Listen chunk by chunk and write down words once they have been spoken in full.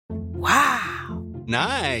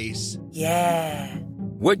Nice. Yeah.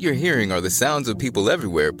 What you're hearing are the sounds of people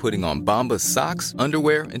everywhere putting on Bombas socks,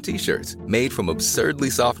 underwear, and T-shirts made from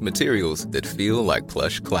absurdly soft materials that feel like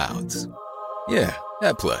plush clouds. Yeah,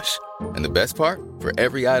 that plush. And the best part? For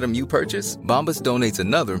every item you purchase, Bombas donates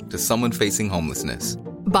another to someone facing homelessness.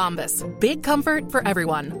 Bombas. Big comfort for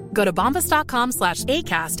everyone. Go to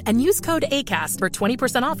bombas.com/ACAST and use code ACAST for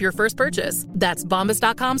 20% off your first purchase. That's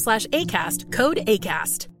bombas.com/ACAST. Code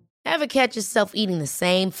ACAST. Ever catch yourself eating the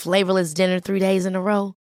same flavorless dinner 3 days in a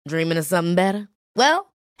row? Dreaming of something better?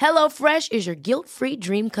 Well, HelloFresh is your guilt-free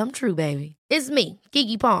dream come true, baby. It's me,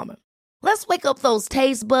 Keke Palmer. Let's wake up those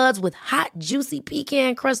taste buds with hot, juicy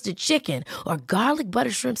pecan-crusted chicken or garlic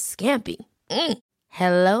butter shrimp scampi.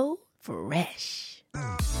 Hello Fresh.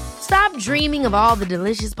 Stop dreaming of all the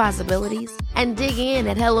delicious possibilities and dig in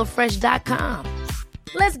at HelloFresh.com.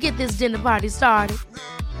 Let's get this dinner party started.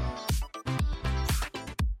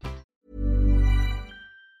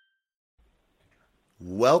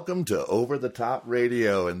 Welcome to Over the Top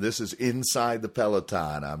Radio, and this is Inside the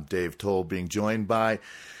Peloton. I'm Dave Toll, being joined by,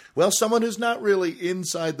 well, someone who's not really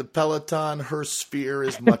inside the Peloton. Her sphere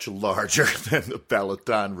is much larger than the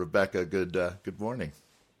Peloton. Rebecca, good morning.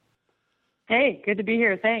 Hey, good to be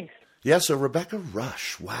here. Thanks. Yeah, so Rebecca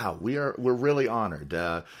Rusch, wow, we're really honored.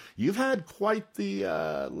 You've had quite the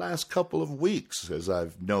last couple of weeks, as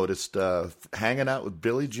I've noticed, hanging out with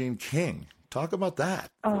Billie Jean King. Talk about that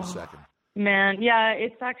for a second. Man, yeah,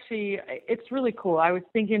 it's really cool. I was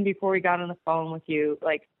thinking before we got on the phone with you,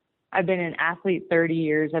 like, I've been an athlete 30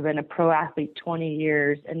 years, I've been a pro athlete 20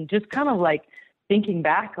 years, and just kind of like thinking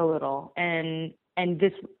back a little. And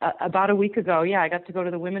this, about a week ago, I got to go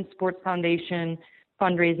to the Women's Sports Foundation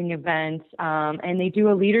fundraising event, and they do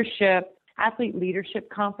a athlete leadership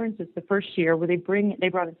conference. It's the first year where they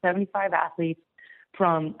brought in 75 athletes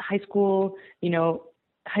from high school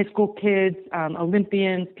kids,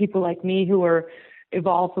 Olympians, people like me who are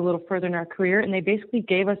evolved a little further in our career. And they basically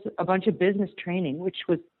gave us a bunch of business training, which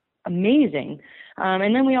was amazing.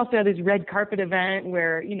 And then we also had this red carpet event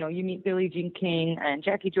where, you meet Billie Jean King and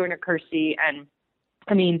Jackie Joyner-Kersee. And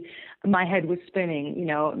I mean, my head was spinning,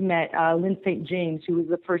 met Lynn St. James, who was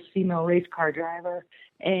the first female race car driver.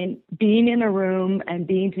 And being in a room and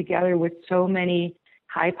being together with so many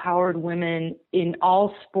high-powered women in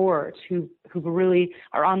all sports who really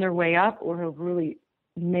are on their way up or have really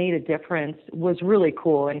made a difference was really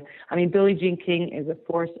cool. And I mean, Billie Jean King is a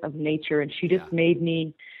force of nature, and she just made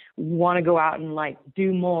me want to go out and like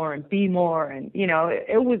do more and be more. And,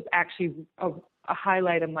 it was actually a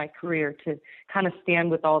highlight of my career to kind of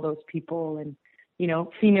stand with all those people and,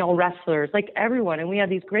 female wrestlers, like everyone. And we had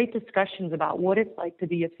these great discussions about what it's like to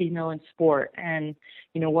be a female in sport and,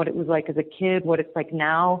 what it was like as a kid, what it's like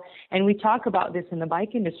now. And we talk about this in the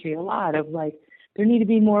bike industry a lot of like, there need to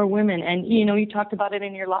be more women. And, you talked about it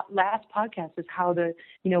in your last podcast is how the,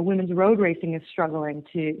 women's road racing is struggling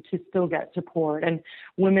to still get support. And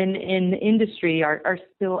women in the industry are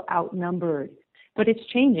still outnumbered, but it's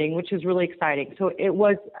changing, which is really exciting. So it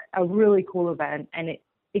was a really cool event, and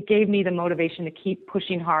it gave me the motivation to keep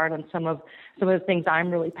pushing hard on some of the things I'm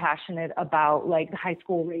really passionate about, like high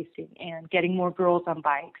school racing and getting more girls on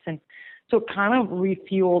bikes. And so it kind of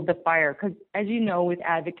refueled the fire because, as you know, with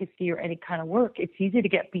advocacy or any kind of work, it's easy to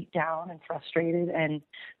get beat down and frustrated and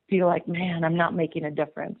feel like, man, I'm not making a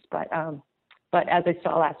difference. But as I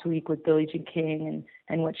saw last week with Billie Jean King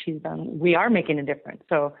and what she's done, we are making a difference.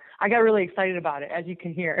 So I got really excited about it, as you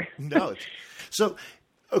can hear. No. So,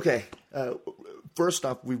 okay. First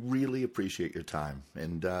off, we really appreciate your time.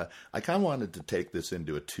 And I kind of wanted to take this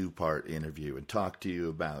into a two-part interview and talk to you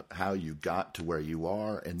about how you got to where you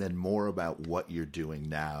are and then more about what you're doing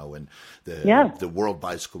now and the World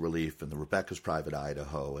Bicycle Relief and the Rebecca's Private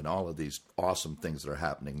Idaho and all of these awesome things that are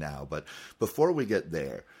happening now. But before we get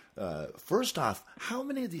there, first off, how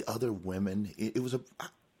many of the other women,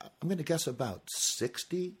 I'm going to guess about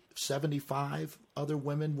 60, 75 other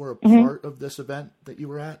women were a part of this event that you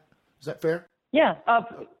were at? Is that fair? Yeah,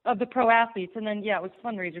 of the pro athletes. And then, it was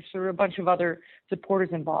fundraisers. So there were a bunch of other supporters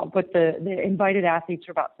involved. But the invited athletes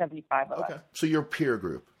were about 75 of us. So your peer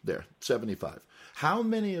group there, 75. How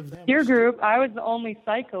many of them? Peer group. I was the only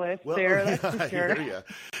cyclist there, that's for sure.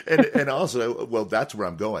 And also, well, that's where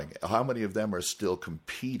I'm going. How many of them are still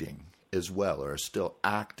competing as well or are still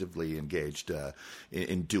actively engaged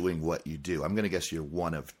in doing what you do? I'm going to guess you're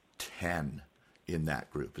one of 10 in that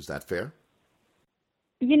group. Is that fair?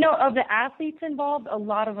 Of the athletes involved, a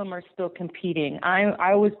lot of them are still competing.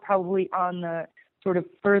 I was probably on the sort of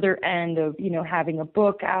further end of, having a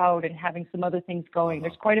book out and having some other things going.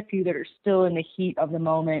 There's quite a few that are still in the heat of the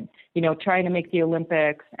moment, trying to make the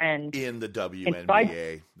Olympics and in the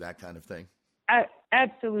WNBA, that kind of thing.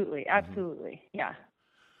 Absolutely. Yeah.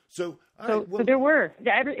 So, So there were,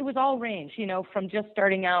 it was all range, from just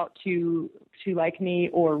starting out to like me,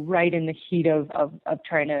 or right in the heat of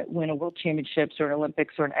trying to win a world championships or an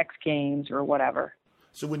Olympics or an X Games or whatever.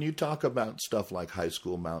 So when you talk about stuff like high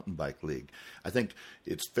school mountain bike league, I think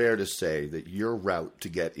it's fair to say that your route to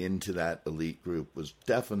get into that elite group was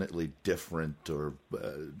definitely different, or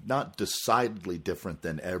not decidedly different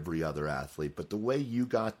than every other athlete, but the way you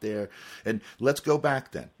got there. And let's go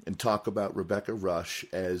back then and talk about Rebecca Rusch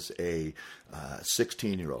as a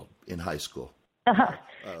 16-year-old in high school.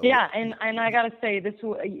 Yeah, and I got to say, this,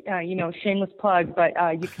 shameless plug, but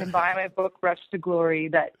you can buy my book, Rush to Glory,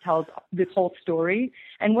 that tells this whole story.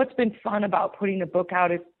 And what's been fun about putting the book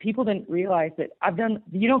out is people didn't realize that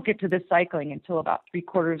you don't get to this cycling until about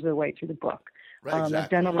 3/4 of the way through the book. Right, exactly. I've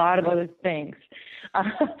done a lot of other things.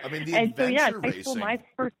 The and so, yeah, adventure high school, my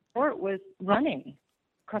first sport was running,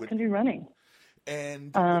 cross-country running.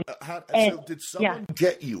 And so did someone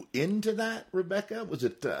get you into that, Rebecca? Was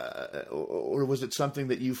it, or was it something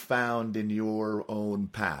that you found in your own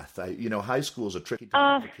path? High school is a tricky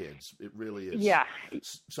time for kids. It really is. Yeah.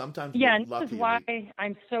 Sometimes. Yeah, and this is why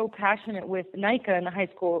I'm so passionate with NICA and the high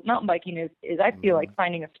school mountain biking is I feel like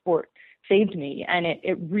finding a sport saved me, and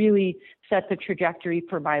it really set the trajectory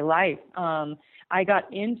for my life. I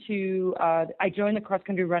got into, I joined the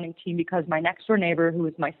cross-country running team because my next-door neighbor, who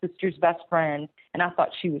was my sister's best friend, and I thought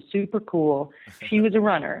she was super cool, she was a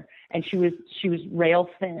runner, and she was rail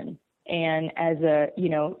thin. And as a,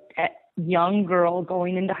 young girl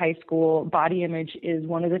going into high school, body image is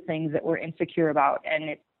one of the things that we're insecure about. And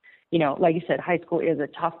it's, like you said, high school is a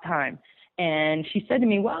tough time. And she said to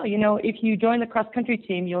me, well, if you join the cross-country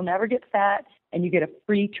team, you'll never get fat, and you get a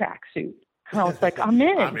free tracksuit. And I was like, I'm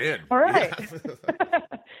in. I'm in. All right. Yeah.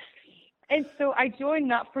 And so I joined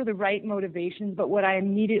not for the right motivations, but what I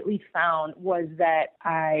immediately found was that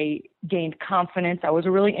I gained confidence. I was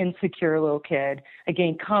a really insecure little kid. I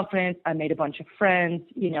gained confidence. I made a bunch of friends.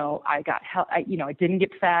 I got help. I didn't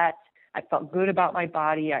get fat. I felt good about my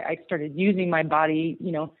body. I started using my body,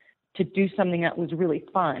 to do something that was really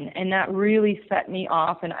fun. And that really set me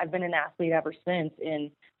off. And I've been an athlete ever since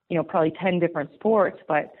in, probably 10 different sports,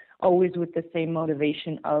 but always with the same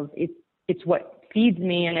motivation of it's what feeds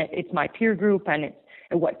me, and it's my peer group, and it's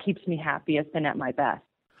what keeps me happiest and at my best.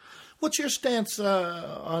 What's your stance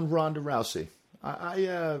on Ronda Rousey?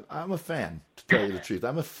 I'm a fan, to tell you the truth.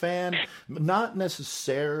 I'm a fan, not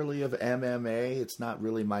necessarily of MMA. It's not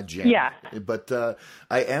really my jam. Yeah. But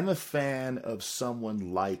I am a fan of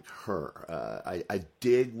someone like her. I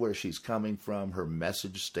dig where she's coming from. Her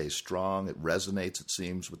message stays strong. It resonates, it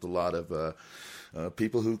seems, with a lot of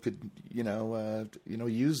people who could,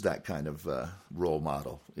 use that kind of role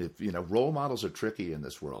model. Role models are tricky in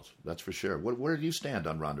this world. That's for sure. Where do you stand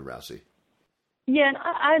on Ronda Rousey? Yeah, and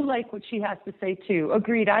I like what she has to say too.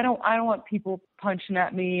 Agreed. I don't want people punching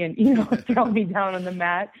at me and throwing me down on the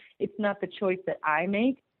mat. It's not the choice that I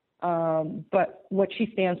make. But what she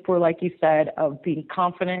stands for, like you said, of being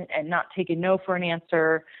confident and not taking no for an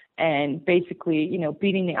answer, and basically,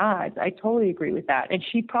 beating the odds. I totally agree with that. And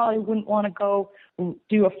she probably wouldn't want to go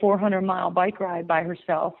do a 400-mile bike ride by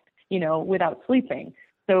herself, without sleeping.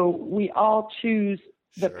 So we all choose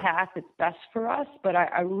the path that's best for us. But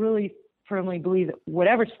I really firmly believe that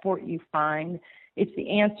whatever sport you find, it's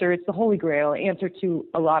the answer. It's the holy grail answer to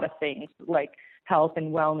a lot of things like health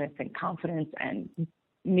and wellness and confidence and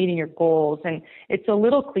meeting your goals. And it's a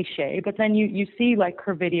little cliche, but then you see like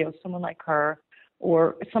her videos, someone like her,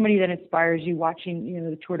 or somebody that inspires you watching,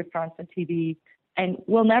 the Tour de France on TV. And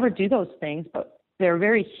we'll never do those things, but they're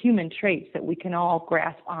very human traits that we can all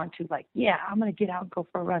grasp onto, like, yeah, I'm going to get out and go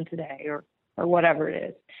for a run today, or whatever it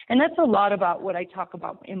is. And that's a lot about what I talk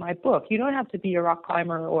about in my book. You don't have to be a rock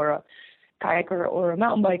climber or a kayaker or a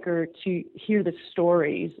mountain biker to hear the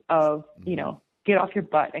stories of, get off your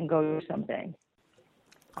butt and go do something.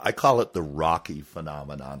 I call it the Rocky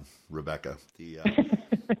phenomenon, Rebecca.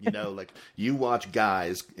 Like you watch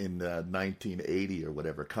guys in 1980 or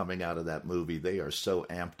whatever coming out of that movie, they are so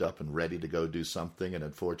amped up and ready to go do something, and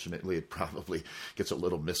unfortunately, it probably gets a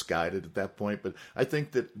little misguided at that point. But I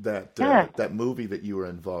think that movie that you were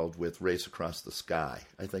involved with, Race Across the Sky,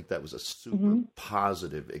 I think that was a super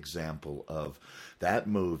positive example of that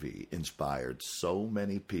movie inspired so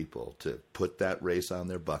many people to put that race on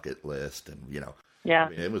their bucket list, and Yeah, I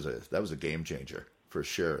mean, that was a game changer for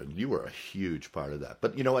sure. And you were a huge part of that.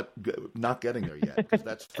 But you know what? Not getting there yet,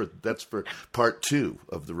 because that's for part 2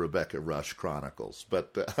 of the Rebecca Rusch Chronicles.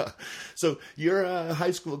 But so you're a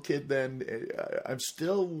high school kid then. I'm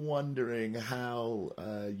still wondering how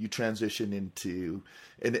you transition into,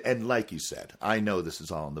 and like you said, I know this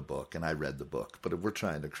is all in the book, and I read the book, but we're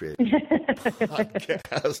trying to create a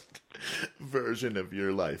podcast version of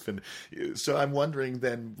your life. And so I'm wondering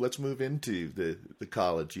then, let's move into the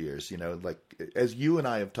college years. You know, like as you and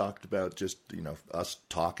I have talked about, just, you know, us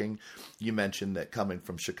talking, you mentioned that coming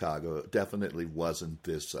from Chicago definitely wasn't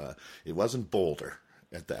this, it wasn't Boulder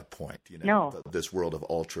at that point, you know, no. This world of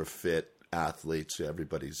ultra fit athletes,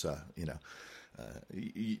 everybody's, you know,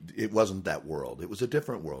 it wasn't that world. It was a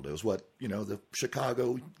different world. It was what, you know, the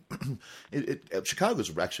Chicago,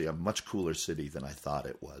 Chicago's actually a much cooler city than I thought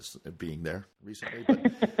it was, being there recently,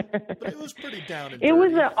 but it was pretty down and dirty. It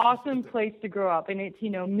was an awesome place to grow up, and it's, you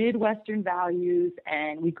know, Midwestern values,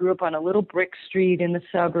 and we grew up on a little brick street in the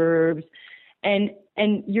suburbs. And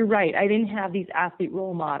you're right. I didn't have these athlete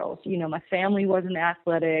role models. You know, my family wasn't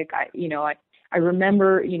athletic. I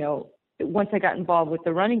remember, you know, once I got involved with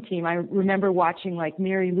the running team, I remember watching like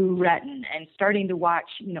Mary Lou Retton and starting to watch,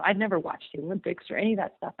 you know, I'd never watched the Olympics or any of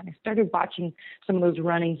that stuff. And I started watching some of those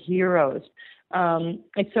running heroes. And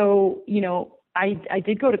so, you know, I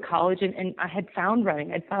did go to college, and I had found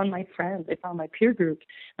running. I'd found my friends. I found my peer group.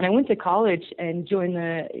 And I went to college and joined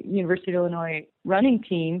the University of Illinois running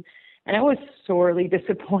team. And I was sorely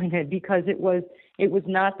disappointed, because it was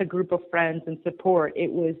not the group of friends and support.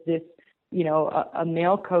 It was this, you know, a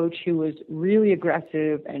male coach who was really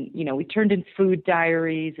aggressive, and, you know, we turned in food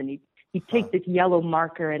diaries, and he'd take this yellow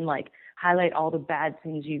marker and like highlight all the bad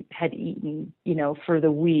things you had eaten, you know, for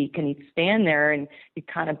the week. And he'd stand there and you'd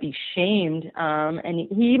kind of be shamed. And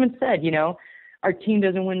he even said, you know, our team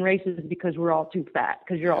doesn't win races because we're all too fat,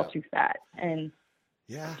 because you're all too fat. And,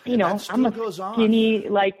 you know, I'm a skinny,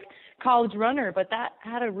 like, college runner, but that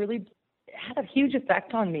had a huge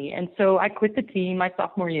effect on me. And so I quit the team my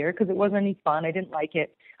sophomore year because it wasn't any fun. I didn't like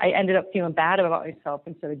it. I ended up feeling bad about myself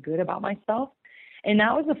instead of good about myself. And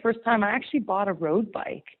that was the first time I actually bought a road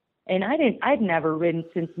bike. And I'd never ridden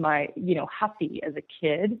since my, you know, Huffy as a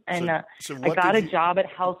kid. And so I got a job at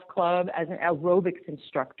Health Club as an aerobics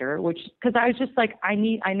instructor, because I was just like, I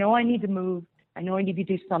know I need to move. I know I need to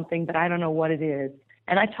do something, but I don't know what it is.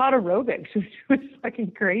 And I taught aerobics, which was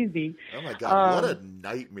fucking crazy. Oh my God, what a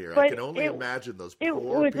nightmare. I can only imagine those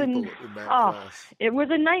poor people in that class. It was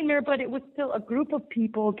a nightmare, but it was still a group of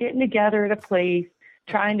people getting together at a place,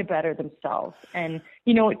 trying to better themselves. And,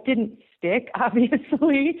 you know, it didn't stick,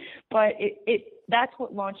 obviously, but that's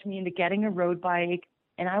what launched me into getting a road bike.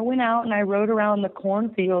 And I went out and I rode around the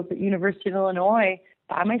cornfields at University of Illinois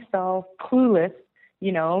by myself, clueless,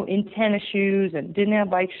 you know, in tennis shoes, and didn't have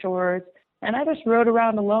bike shorts. And I just rode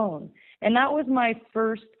around alone. And that was my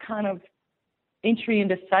first kind of entry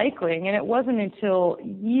into cycling. And it wasn't until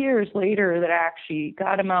years later that I actually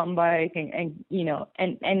got a mountain bike, and you know,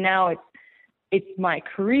 and now it's my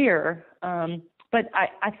career. But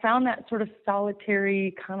I found that sort of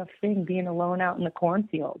solitary kind of thing, being alone out in the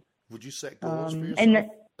cornfield. Would you set goals for yourself and at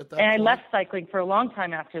that point? I left cycling for a long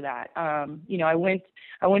time after that. You know, I went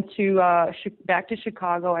to back to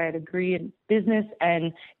Chicago. I had a degree in business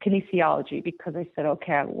and kinesiology, because I said,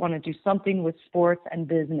 okay, I want to do something with sports and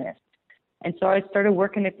business. And so I started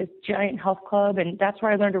working at this giant health club, and that's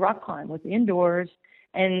where I learned to rock climb, was indoors.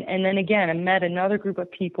 And then again, I met another group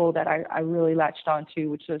of people that I really latched onto,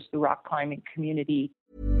 which was the rock climbing community.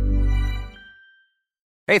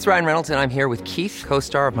 Hey, it's Ryan Reynolds, and I'm here with Keith,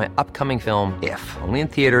 co-star of my upcoming film, If, only in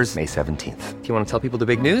theaters May 17th. Do you want to tell people the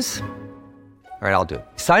big news? All right, I'll do it.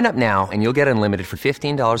 Sign up now and you'll get unlimited for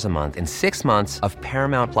 $15 a month and 6 months of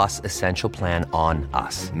Paramount Plus Essential Plan on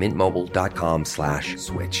us.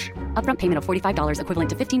 MintMobile.com/switch. Upfront payment of $45 equivalent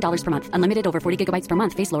to $15 per month. Unlimited over 40 gigabytes per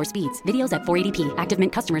month. Face lower speeds. Videos at 480p. Active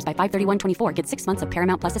Mint customers by 531.24 get 6 months of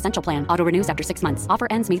Paramount Plus Essential Plan. Auto renews after 6 months. Offer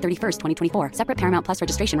ends May 31st, 2024. Separate Paramount Plus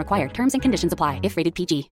registration required. Terms and conditions apply if rated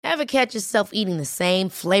PG. Ever catch yourself eating the same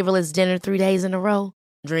flavorless dinner 3 days in a row?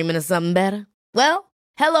 Dreaming of something better? Well,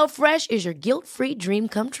 HelloFresh is your guilt-free dream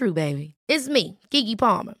come true, baby. It's me, Keke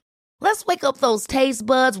Palmer. Let's wake up those taste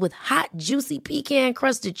buds with hot, juicy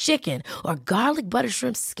pecan-crusted chicken or garlic butter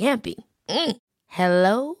shrimp scampi.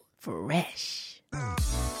 Hello Fresh.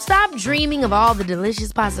 Stop dreaming of all the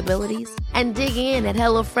delicious possibilities and dig in at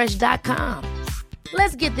HelloFresh.com.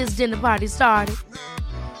 Let's get this dinner party started.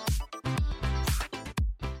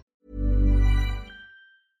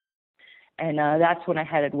 And that's when I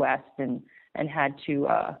headed west and had to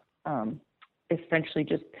essentially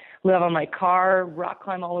just live on my car, rock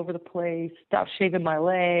climb all over the place, stop shaving my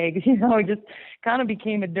legs. You know, I just kind of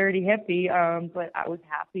became a dirty hippie. But I was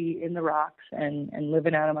happy in the rocks and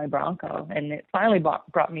living out of my Bronco. And it finally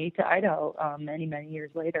brought me to Idaho many, many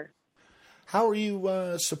years later. How are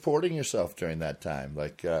you supporting yourself during that time?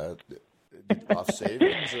 Like off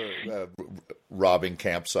savings or robbing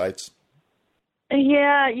campsites?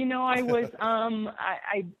 Yeah, you know, I was,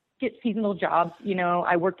 I get seasonal jobs. You know,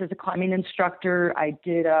 I worked as a climbing instructor. I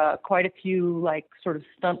did quite a few like sort of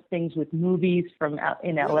stunt things with movies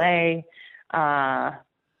in LA.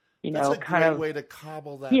 You know, that's a kind great of way to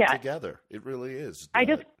cobble that together. It really is. I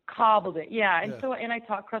just cobbled it. Yeah. And so, and I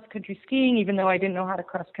taught cross country skiing, even though I didn't know how to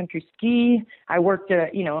cross country ski. I worked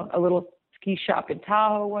at, you know, a little ski shop in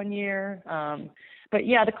Tahoe one year. But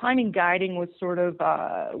yeah, the climbing guiding was sort of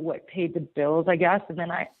what paid the bills, I guess. And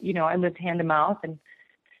then I lived hand to mouth and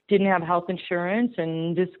didn't have health insurance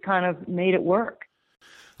and just kind of made it work.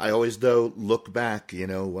 I always, though, look back, you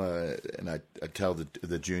know, and I tell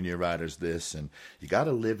the junior riders this, and you got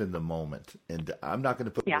to live in the moment. And I'm not going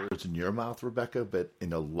to put words in your mouth, Rebecca, but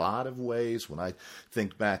in a lot of ways, when I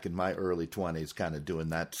think back in my early 20s, kind of doing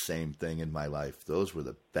that same thing in my life, those were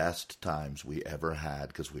the best times we ever had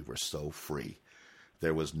because we were so free.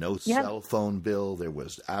 There was no cell phone bill. There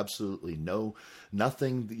was absolutely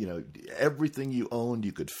nothing, you know, everything you owned,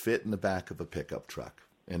 you could fit in the back of a pickup truck.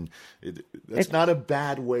 And it's not a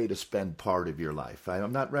bad way to spend part of your life.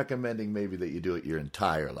 I'm not recommending maybe that you do it your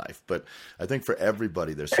entire life, but I think for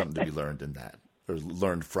everybody, there's something to be learned in that or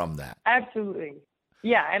learned from that. Absolutely.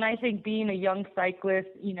 Yeah. And I think being a young cyclist,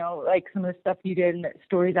 you know, like some of the stuff you did and the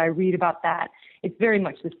stories I read about that, it's very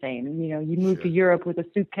much the same. You know, you move to Europe with a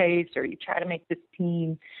suitcase or you try to make this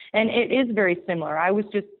team. And it is very similar. I was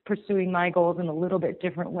just pursuing my goals in a little bit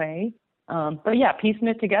different way. But yeah, piecing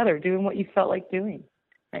it together, doing what you felt like doing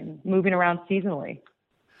and moving around seasonally.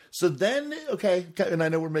 So then, okay, and I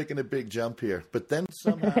know we're making a big jump here, but then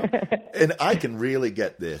somehow, and I can really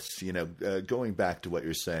get this, you know, going back to what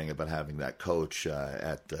you're saying about having that coach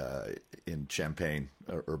in Champaign,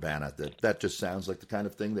 Urbana, that just sounds like the kind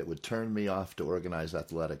of thing that would turn me off to organized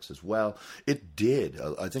athletics as well. It did.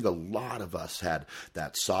 I think a lot of us had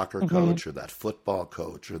that soccer coach or that football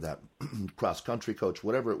coach or that cross-country coach,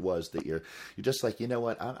 whatever it was that you're just like, you know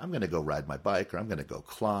what, I'm going to go ride my bike or I'm going to go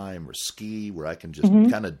climb or ski where I can just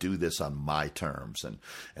kind of do this on my terms. And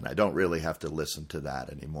I don't really have to listen to that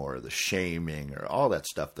anymore, the shaming or all that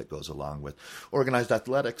stuff that goes along with organized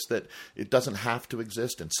athletics, that it doesn't have to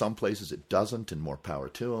exist. In some places it doesn't, and more power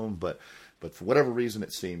to them, but for whatever reason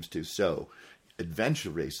it seems to. So adventure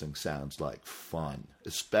racing sounds like fun,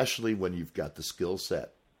 especially when you've got the skill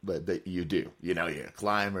set that you do. You know, you're a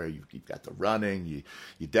climber, you've got the running, you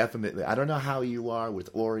definitely, I don't know how you are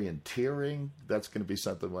with orienteering. That's going to be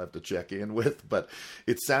something we'll have to check in with, but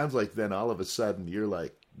it sounds like then all of a sudden you're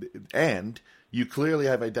like, and you clearly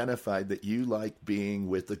have identified that you like being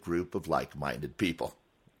with a group of like-minded people.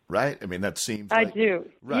 Right? I mean, that seems I do.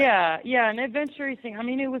 Right. Yeah. And adventure racing, I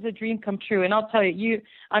mean, it was a dream come true. And I'll tell you,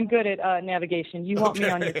 I'm good at navigation. You want me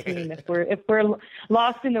on your team. If we're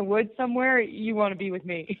lost in the woods somewhere, you want to be with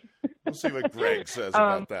me. We'll see what Greg says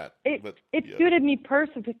about that. It suited me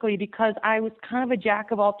perfectly because I was kind of a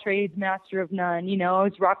jack of all trades, master of none. You know, I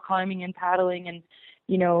was rock climbing and paddling and,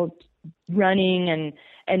 you know, running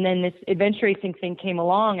and then this adventure racing thing came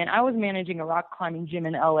along and I was managing a rock climbing gym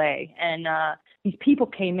in LA and these people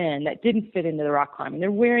came in that didn't fit into the rock climbing. They're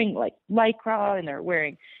wearing like Lycra and they're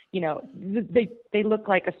wearing, you know, they look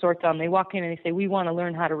like a sore thumb. They walk in and they say, we want to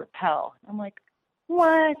learn how to rappel. I'm like,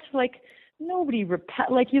 what? Like nobody rappel,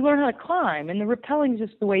 like you learn how to climb and the rappelling is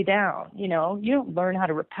just the way down. You know, you don't learn how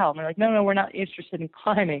to rappel. And they're like, no, we're not interested in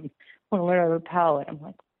climbing. We want to learn how to rappel. And I'm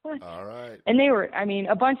like, what? All right. And they were, I mean,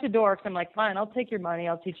 a bunch of dorks. I'm like, fine, I'll take your money.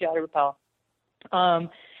 I'll teach you how to rappel.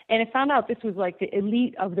 And I found out this was like the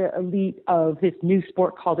elite of this new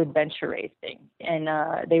sport called adventure racing. And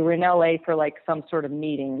they were in LA for like some sort of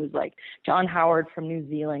meeting. It was like John Howard from New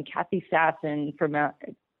Zealand, Kathy Sasson from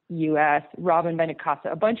US, Robin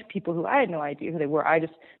Benacasa, a bunch of people who I had no idea who they were.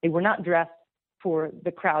 They were not dressed for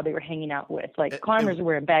the crowd they were hanging out with. Like climbers are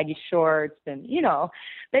wearing baggy shorts and, you know,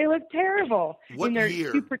 they look terrible. What they're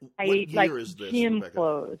year? super tight, What year like is this, gym Rebecca?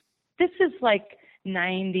 clothes. This is like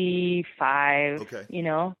 95, you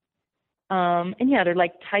know? And yeah, they're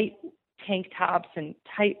like tight tank tops and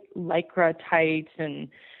tight Lycra tights and,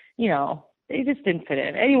 you know, they just didn't fit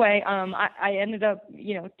in. Anyway, I ended up,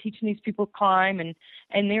 you know, teaching these people climb and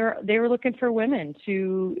they were looking for women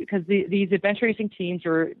because these adventure racing teams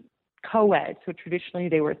were co-ed. So traditionally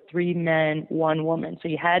they were 3 men, 1 woman. So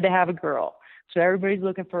you had to have a girl. So everybody's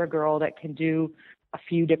looking for a girl that can do a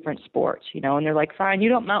few different sports, you know, and they're like, fine, you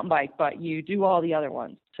don't mountain bike, but you do all the other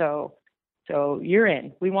ones. So you're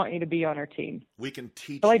in. We want you to be on our team. We can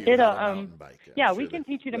teach so I you did how to mountain bike. We can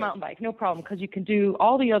teach you to mountain bike, no problem, because you can do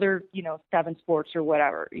all the other, you know, 7 sports or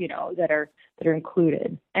whatever, you know, that are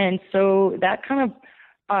included. And so that kind of,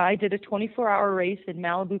 I did a 24-hour race in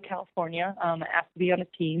Malibu, California. I asked to be on a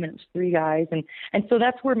team, and it was 3 guys. And so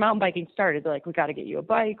that's where mountain biking started. They're like, we got to get you a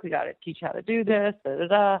bike. We got to teach you how to do this,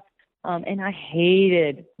 and I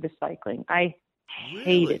hated the cycling. I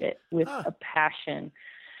hated it with a passion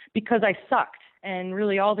because I sucked. And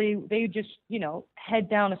really all they just, you know, head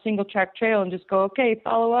down a single track trail and just go, okay,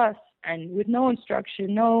 follow us. And with no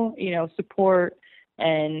instruction, no, you know, support.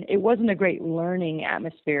 And it wasn't a great learning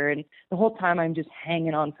atmosphere. And the whole time I'm just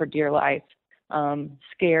hanging on for dear life,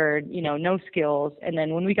 scared, you know, no skills. And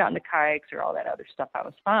then when we got into kayaks or all that other stuff, I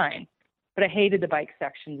was fine. But I hated the bike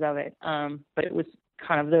sections of it. But it was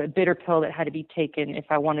kind of the bitter pill that had to be taken if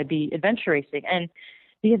I want to be adventure racing. And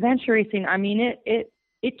the adventure racing, I mean,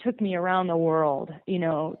 it took me around the world, you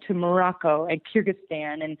know, to Morocco and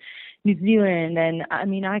Kyrgyzstan and New Zealand. And I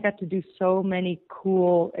mean, I got to do so many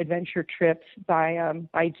cool adventure trips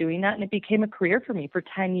by doing that. And it became a career for me for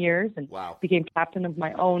 10 years and became captain of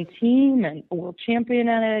my own team and a world champion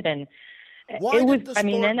at it. And why it was, did the sport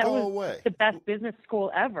and that go was away? The best business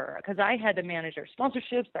school ever, because I had to manage our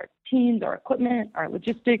sponsorships, our teams, our equipment, our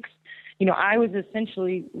logistics. You know, I was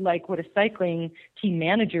essentially like what a cycling team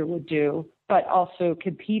manager would do, but also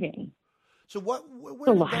competing. So where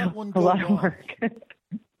did that one go wrong? A lot of work.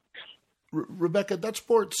 Rebecca, that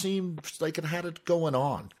sport seemed like it had it going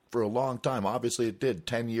on for a long time. Obviously it did.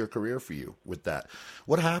 10-year career for you with that.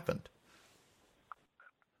 What happened?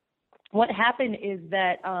 What happened is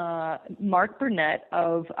that Mark Burnett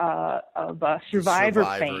of Survivor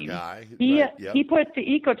fame, guy. He put the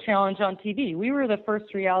Eco Challenge on TV. We were the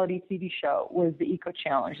first reality TV show, was the Eco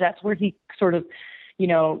Challenge. That's where he sort of, you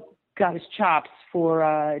know, got his chops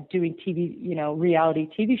for doing TV, you know, reality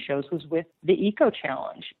TV shows, was with the Eco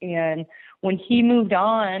Challenge. And when he moved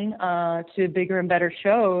on to bigger and better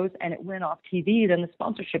shows and it went off TV, then the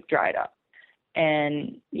sponsorship dried up.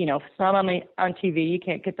 And, you know, if it's not on TV, you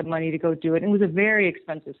can't get the money to go do it. And it was a very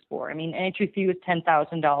expensive sport. I mean, entry fee was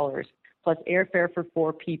 $10,000 plus airfare for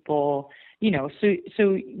 4 people, you know,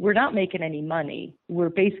 so we're not making any money. We're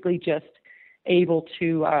basically just able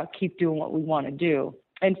to keep doing what we want to do.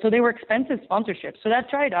 And so they were expensive sponsorships. So that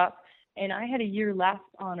dried up. And I had a year left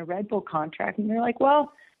on a Red Bull contract. And they're like,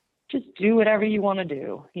 well, just do whatever you want to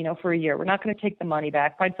do, you know, for a year. We're not going to take the money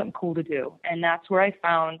back. Find something cool to do. And that's where I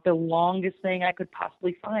found the longest thing I could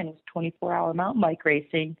possibly find was 24-hour mountain bike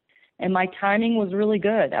racing. And my timing was really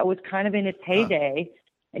good. That was kind of in its heyday.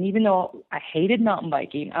 And even though I hated mountain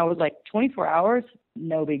biking, I was like, 24 hours,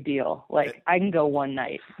 no big deal. Like, I can go one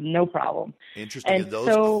night, no problem. Interesting. And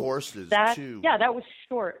those courses, too. Yeah, that was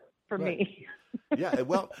short for me. Yeah,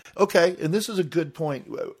 well, okay. And this is a good point.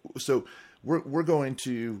 So we're going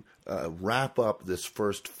to wrap up this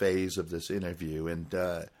first phase of this interview. And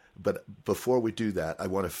but before we do that, I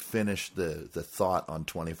want to finish the thought on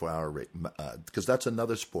 24-hour because that's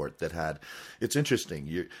another sport that had. It's interesting.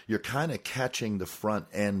 You're kind of catching the front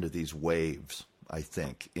end of these waves, I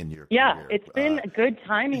think, in your career. It's been good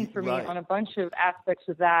timing for me on a bunch of aspects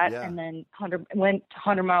of that, and then went to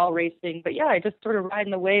 100-mile racing. But I just sort of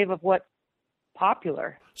riding the wave of what's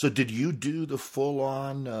popular. So did you do the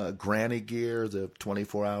full-on granny gear, the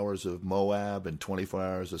 24 hours of Moab and 24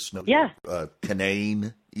 hours of snow? Yeah.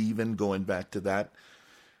 Canaan, even going back to that?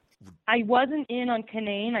 I wasn't in on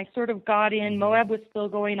Canaan. I sort of got in. Moab was still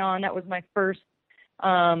going on. That was my first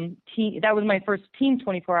team. That was my first team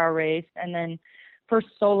 24-hour race, and then first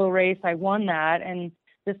solo race, I won that. And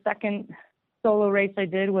the second solo race I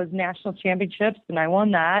did was national championships, and I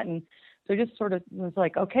won that. And so I just sort of was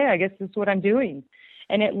like, okay, I guess this is what I'm doing.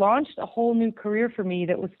 And it launched a whole new career for me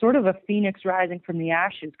that was sort of a phoenix rising from the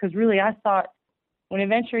ashes. Because really, I thought when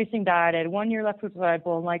adventure racing died, I had 1 year left with Red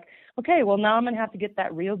Bull. I'm like, okay, well, now I'm going to have to get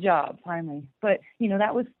that real job finally. But, you know,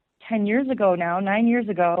 that was 10 years ago now, 9 years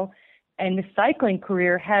ago. And the cycling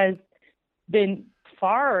career has been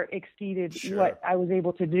far exceeded what I was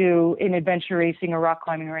able to do in adventure racing or rock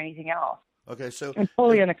climbing or anything else. Okay, so and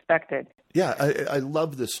fully unexpected. Yeah, I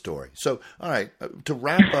love this story. So, all right, to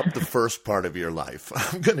wrap up the first part of your life,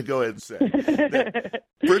 I'm going to go ahead and say that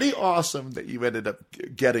pretty awesome that you ended up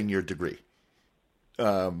getting your degree.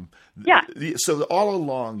 So all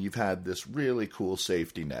along you've had this really cool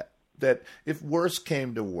safety net that if worst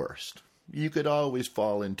came to worst, you could always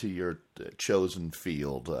fall into your chosen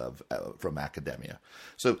field from academia.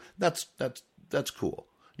 So that's cool.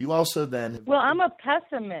 You also then... Well, I'm a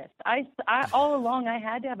pessimist. I all along, I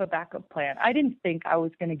had to have a backup plan. I didn't think I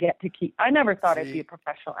was going to get to keep... I never thought I'd be a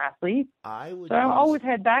professional athlete. I always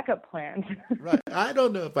had backup plans. Right. I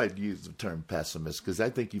don't know if I'd use the term pessimist, because I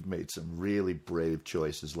think you've made some really brave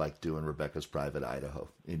choices, like doing Rebecca's Private Idaho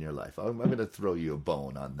in your life. I'm going to throw you a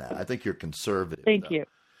bone on that. I think you're conservative. Thank you.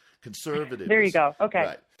 Conservative. There you go. Okay.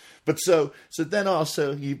 Right. But so then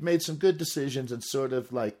also you've made some good decisions and sort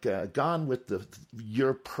of like gone with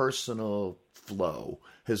your personal flow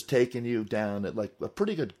has taken you down at like a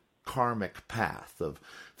pretty good karmic path of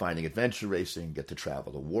finding adventure racing, get to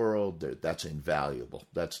travel the world. That's invaluable.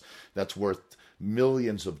 That's worth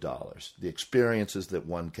millions of dollars. The experiences that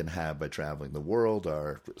one can have by traveling the world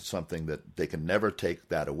are something that they can never take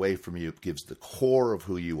that away from you. It gives the core of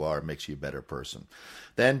who you are, makes you a better person.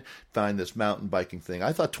 Then find this mountain biking thing.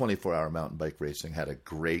 I thought 24-hour mountain bike racing had a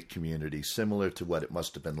great community, similar to what it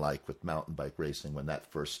must have been like with mountain bike racing when that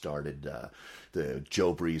first started, the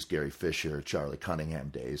Joe Breeze, Gary Fisher, Charlie Cunningham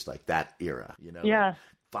days, like that era, you know? Yeah.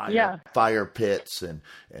 Fire pits and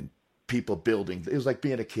people building. It was like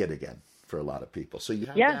being a kid again for a lot of people. So you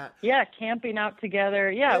have that. Yeah, camping out together.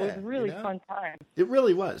 Yeah, it was a really fun time. It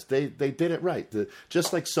really was. They did it right.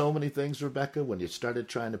 Just like so many things, Rebecca, when you started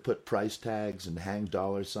trying to put price tags and hang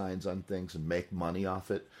dollar signs on things and make money off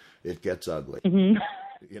it, it gets ugly. Mm-hmm.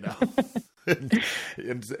 You know?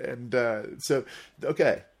 So,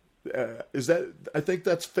 okay. I think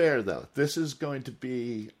that's fair, though. This is going to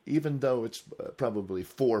be, even though it's probably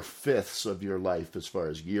 4/5 of your life as far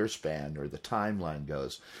as year span or the timeline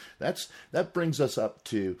goes, that brings us up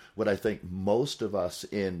to what I think most of us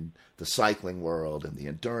in the cycling world and the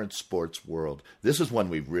endurance sports world, this is when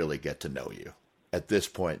we really get to know you at this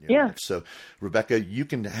point in your life. So, Rebecca, you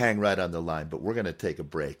can hang right on the line, but we're going to take a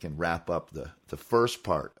break and wrap up the first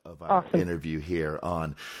part of our interview here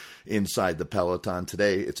on Inside the Peloton.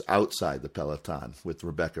 Today, it's Outside the Peloton with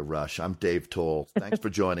Rebecca Rusch. I'm Dave Toll. Thanks for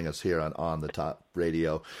joining us here on the Top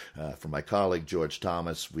Radio. For my colleague, George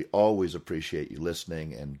Thomas, we always appreciate you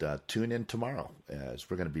listening, and tune in tomorrow as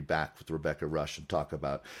we're going to be back with Rebecca Rusch and talk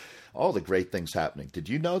about all the great things happening. Did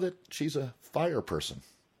you know that she's a fire person?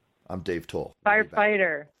 I'm Dave Toll.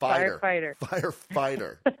 Firefighter.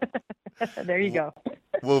 There you go.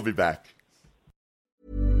 We'll be back.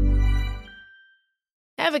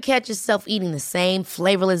 Ever catch yourself eating the same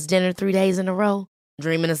flavorless dinner 3 days in a row?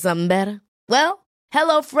 Dreaming of something better? Well,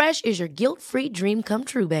 HelloFresh is your guilt-free dream come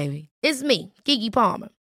true, baby. It's me, Keke Palmer.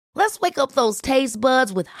 Let's wake up those taste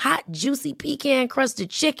buds with hot, juicy pecan-crusted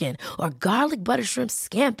chicken or garlic butter shrimp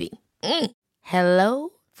scampi.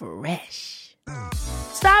 Hello Fresh.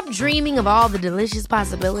 Stop dreaming of all the delicious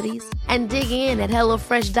possibilities and dig in at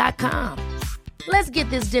HelloFresh.com. Let's get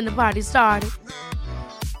this dinner party started.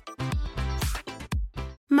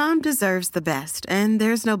 Mom deserves the best, and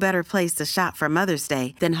there's no better place to shop for Mother's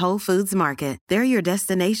Day than Whole Foods Market. They're your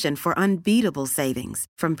destination for unbeatable savings,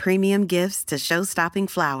 from premium gifts to show-stopping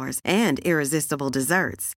flowers and irresistible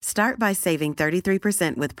desserts. Start by saving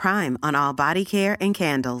 33% with Prime on all body care and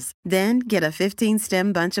candles. Then get a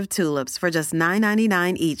 15-stem bunch of tulips for just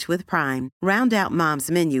 $9.99 each with Prime. Round out Mom's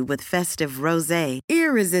menu with festive rosé,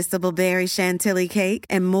 irresistible berry chantilly cake,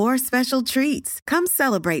 and more special treats. Come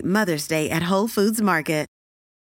celebrate Mother's Day at Whole Foods Market.